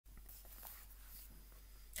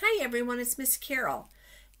everyone, it's Miss Carol,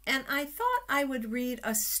 and I thought I would read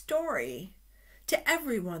a story to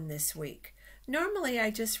everyone this week. Normally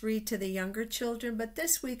I just read to the younger children, but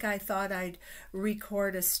this week I thought I'd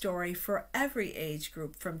record a story for every age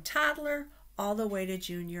group, from toddler all the way to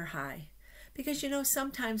junior high. Because, you know,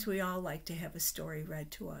 sometimes we all like to have a story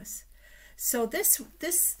read to us. So this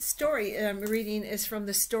story I'm reading is from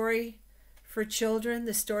the Story for Children,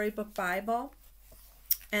 the Storybook Bible.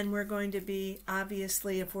 And we're going to be,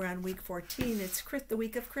 obviously, if we're on week 14, it's the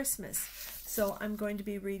week of Christmas. So I'm going to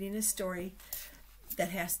be reading a story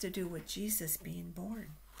that has to do with Jesus being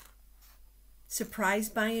born.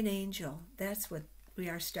 Surprised by an angel. That's what we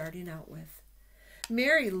are starting out with.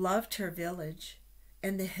 Mary loved her village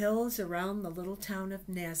and the hills around the little town of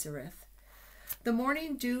Nazareth. The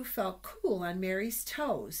morning dew felt cool on Mary's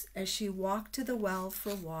toes as she walked to the well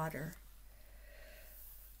for water.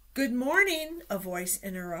 "Good morning," a voice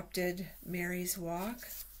interrupted Mary's walk.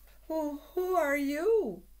 Who are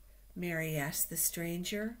you?" Mary asked the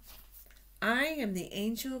stranger. "I am the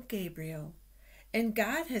angel Gabriel, and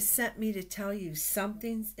God has sent me to tell you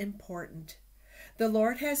something important. The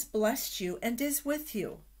Lord has blessed you and is with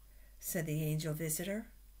you," said the angel visitor.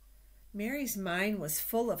 Mary's mind was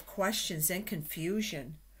full of questions and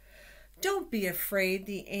confusion. "Don't be afraid,"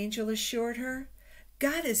 the angel assured her.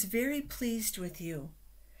 "God is very pleased with you.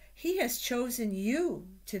 He has chosen you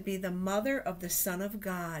to be the mother of the Son of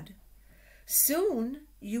God. Soon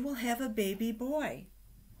you will have a baby boy,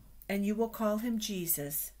 and you will call him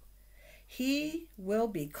Jesus. He will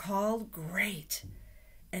be called Great,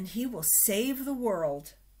 and he will save the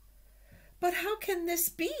world." "But how can this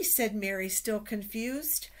be?" said Mary, still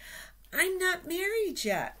confused. "I'm not married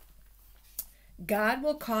yet." "God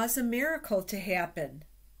will cause a miracle to happen.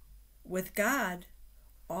 With God,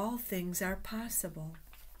 all things are possible."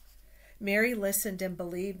 Mary listened and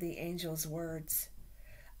believed the angel's words.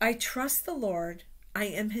 "I trust the Lord. I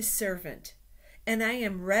am his servant, and I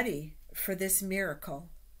am ready for this miracle."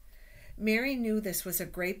 Mary knew this was a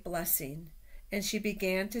great blessing, and she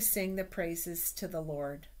began to sing the praises to the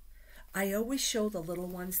Lord. I always show the little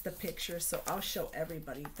ones the pictures, so I'll show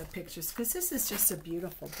everybody the pictures, because this is just a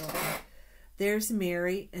beautiful book. There's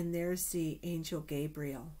Mary, and there's the angel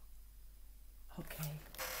Gabriel. Okay.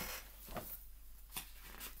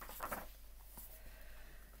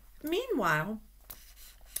 Meanwhile,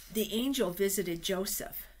 the angel visited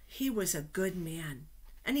Joseph. He was a good man,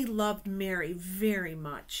 and he loved Mary very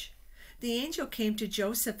much. The angel came to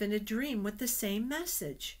Joseph in a dream with the same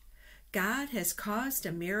message. God has caused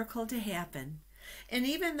a miracle to happen, and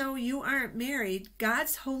even though you aren't married,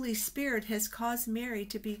 God's Holy Spirit has caused Mary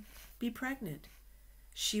to be pregnant.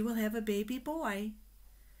 She will have a baby boy,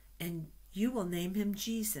 and you will name him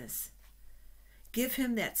Jesus. Give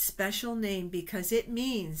him that special name because it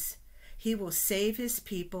means he will save his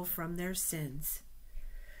people from their sins.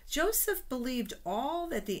 Joseph believed all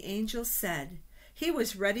that the angel said. He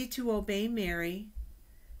was ready to obey Mary,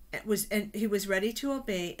 and he was ready to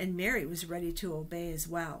obey, and Mary was ready to obey as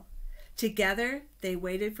well. Together, they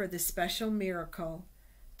waited for the special miracle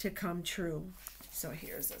to come true. So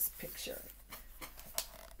here's this picture.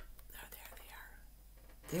 Oh, there they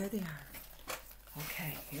are. There they are.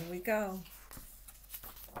 Okay, here we go.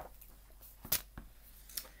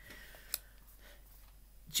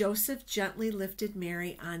 Joseph gently lifted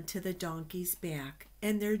Mary onto the donkey's back,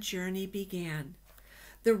 and their journey began.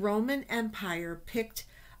 The Roman Empire picked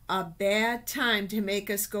a bad time to make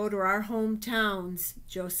us go to our hometowns,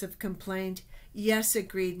 Joseph complained. Yes,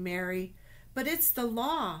 agreed Mary, but it's the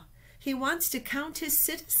law. He wants to count his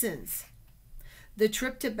citizens. The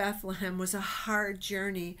trip to Bethlehem was a hard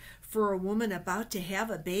journey for a woman about to have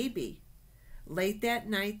a baby. Late that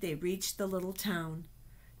night, they reached the little town.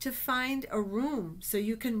 "To find a room so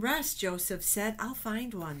you can rest," Joseph said. "I'll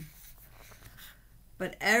find one."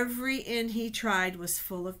 But every inn he tried was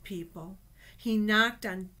full of people. He knocked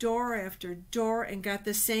on door after door and got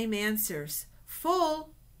the same answers.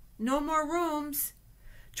 "Full. No more rooms.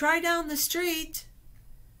 Try down the street."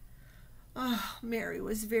 Oh, Mary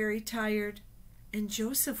was very tired, and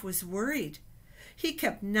Joseph was worried. He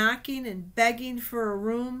kept knocking and begging for a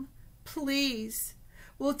room. "Please,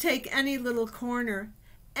 we'll take any little corner.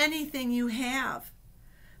 Anything you have.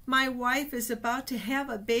 My wife is about to have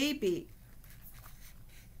a baby."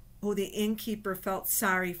 Oh, the innkeeper felt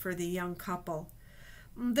sorry for the young couple.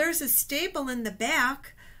 "There's a stable in the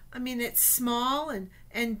back. It's small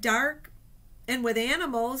and dark and with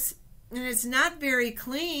animals, and it's not very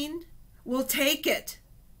clean." "We'll take it,"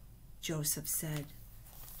 Joseph said.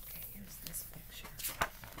 Okay, here's this picture.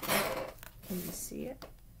 Can you see it?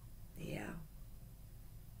 Yeah.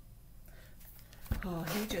 Oh,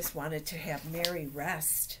 he just wanted to have Mary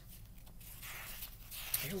rest.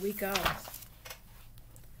 Here we go.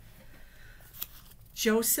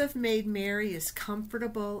 Joseph made Mary as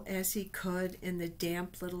comfortable as he could in the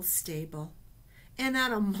damp little stable, and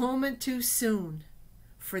not a moment too soon,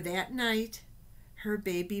 for that night her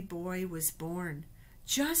baby boy was born,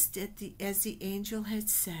 just as the angel had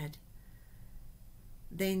said.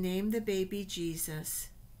 They named the baby Jesus.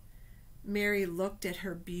 Mary looked at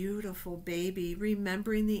her beautiful baby,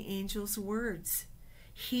 remembering the angel's words.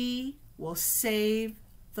 He will save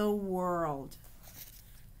the world.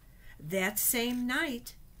 That same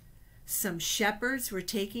night, some shepherds were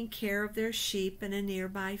taking care of their sheep in a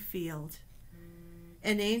nearby field.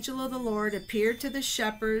 An angel of the Lord appeared to the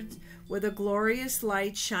shepherds with a glorious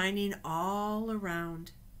light shining all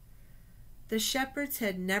around. The shepherds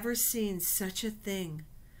had never seen such a thing.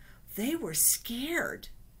 They were scared,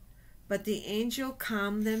 but the angel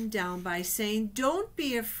calmed them down by saying, "Don't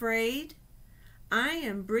be afraid. I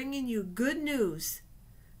am bringing you good news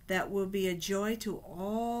that will be a joy to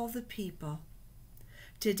all the people.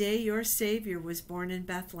 Today your Savior was born in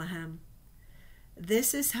Bethlehem.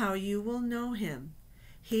 This is how you will know him.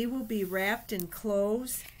 He will be wrapped in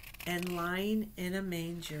clothes and lying in a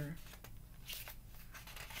manger."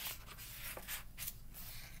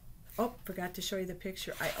 Oh, forgot to show you the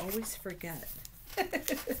picture. I always forget.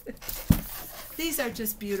 These are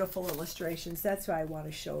just beautiful illustrations. That's why I want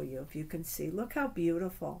to show you, if you can see. Look how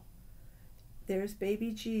beautiful. There's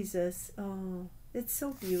baby Jesus. Oh, it's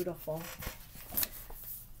so beautiful.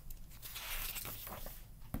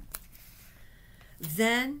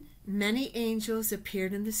 Then many angels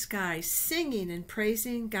appeared in the sky, singing and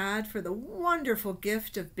praising God for the wonderful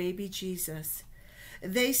gift of baby Jesus.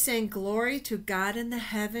 They sang, "Glory to God in the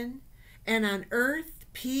heaven, and on earth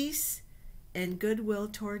peace and goodwill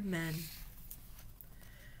toward men."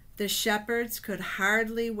 The shepherds could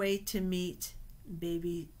hardly wait to meet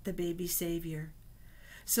the baby Savior.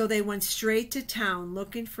 So they went straight to town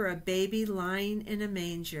looking for a baby lying in a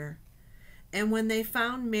manger. And when they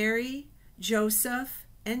found Mary, Joseph,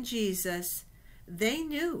 and Jesus, they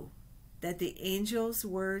knew that the angel's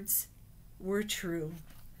words were true.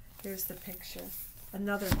 Here's the picture.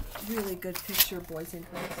 Another really good picture, boys and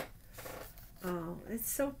girls. Oh, it's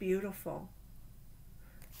so beautiful.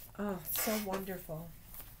 Oh, so wonderful.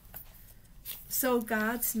 So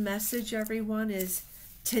God's message, everyone, is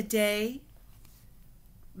today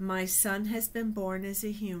my son has been born as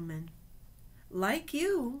a human. Like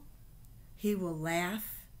you, he will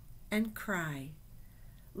laugh and cry.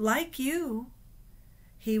 Like you,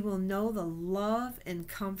 he will know the love and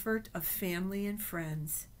comfort of family and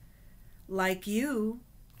friends. Like you,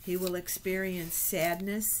 he will experience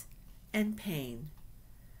sadness and pain.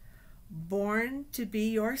 Born to be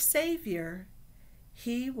your Savior,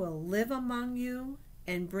 he will live among you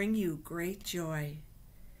and bring you great joy.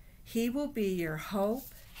 He will be your hope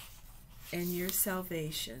and your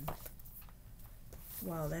salvation.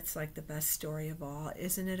 Wow, that's like the best story of all,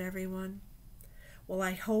 isn't it, everyone? Well,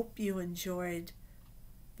 I hope you enjoyed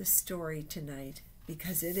the story tonight,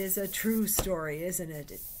 because it is a true story, isn't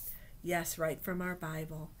it? Yes, right from our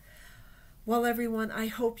Bible. Well, everyone, I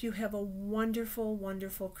hope you have a wonderful,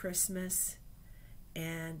 wonderful Christmas,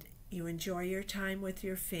 and you enjoy your time with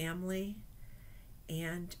your family.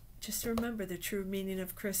 And just remember the true meaning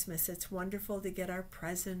of Christmas. It's wonderful to get our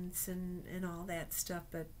presents and all that stuff,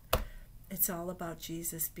 but it's all about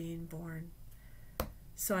Jesus being born.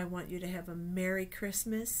 So I want you to have a Merry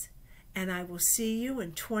Christmas, and I will see you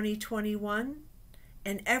in 2021.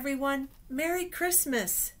 And everyone, Merry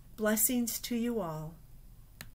Christmas. Blessings to you all.